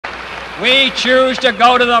We choose to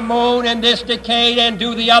go to the moon in this decade and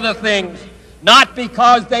do the other things, not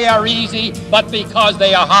because they are easy, but because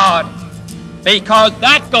they are hard. Because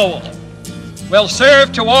that goal will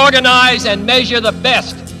serve to organize and measure the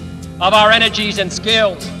best of our energies and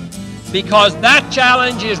skills. Because that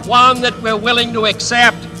challenge is one that we're willing to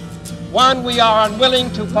accept, one we are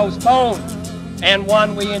unwilling to postpone, and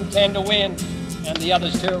one we intend to win, and the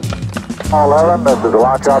others too. 11, this is the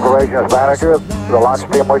launch operations manager. The launch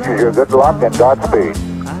team wishes you good luck and Godspeed.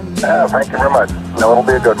 Thank you very much. No, it'll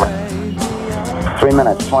be a good one. 3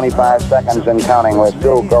 minutes, 25 seconds and counting. We're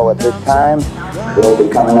still go at this time. We'll be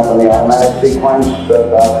coming up in the automatic sequence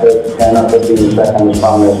about 10 or 15 seconds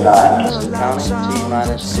from this time.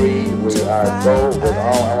 Counting, T-3. We are go with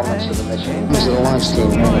all elements of the mission. This is the launch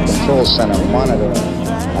team in the control center monitoring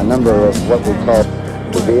a number of what we call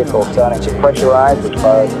the vehicle starting to pressurize as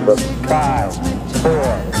far as the 5, 4,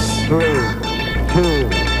 3, 2,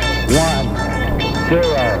 1, 0.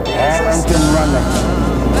 All engine running.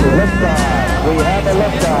 Liftoff. We have a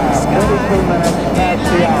liftoff. 32 minutes past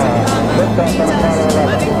the hour. Liftoff on Apollo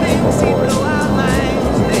 11. Oh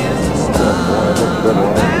boy. Good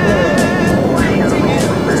boy.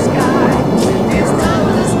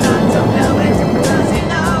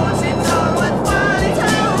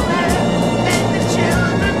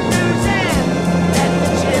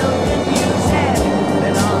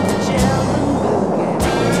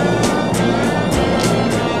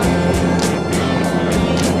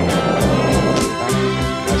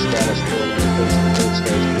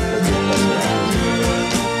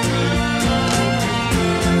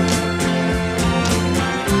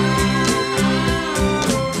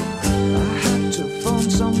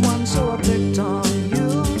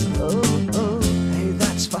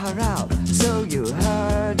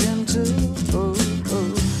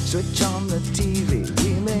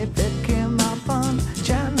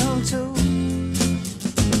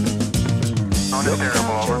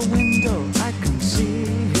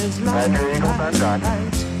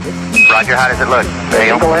 Roger, how does it look? The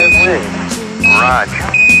Eagle has wings. Roger.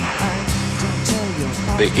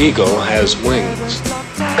 The Eagle has wings.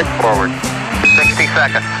 Pitch forward. 60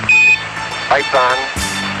 seconds. Lights on.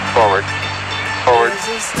 Forward. Forward.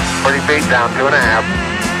 40 feet down, 2.5.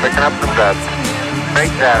 Picking up some dust.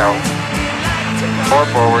 Straight shadow. 4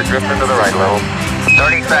 forward, drift into the right a little.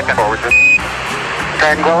 30 seconds forward.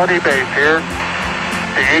 Tranquility Base here.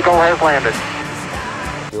 The Eagle has landed.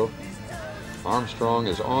 Armstrong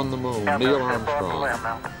is on the moon. Neil Armstrong,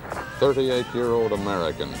 38-year-old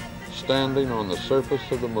American, standing on the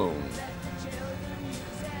surface of the moon.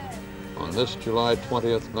 On this July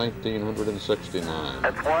 20th, 1969.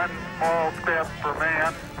 That's one small step for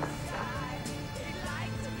man,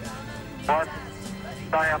 one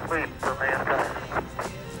giant leap for mankind.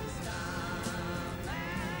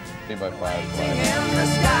 By 5. In the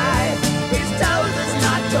sky, he's told us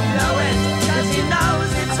not to blow it, 'cause he knows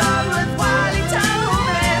it's all worthwhile. He told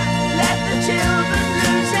me, let the children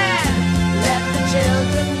use it, let the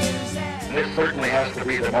children use it. This certainly has to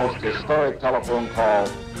be the most historic telephone call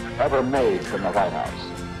ever made from the White House.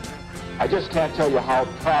 I just can't tell you how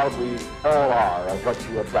proud we all are of what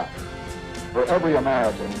you have done. For every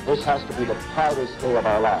American, this has to be the proudest day of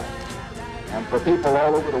our lives. And for people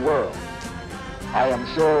all over the world, I am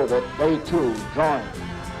sure that they too join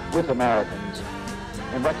with Americans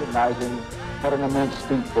in recognizing what an immense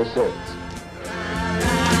feat this is.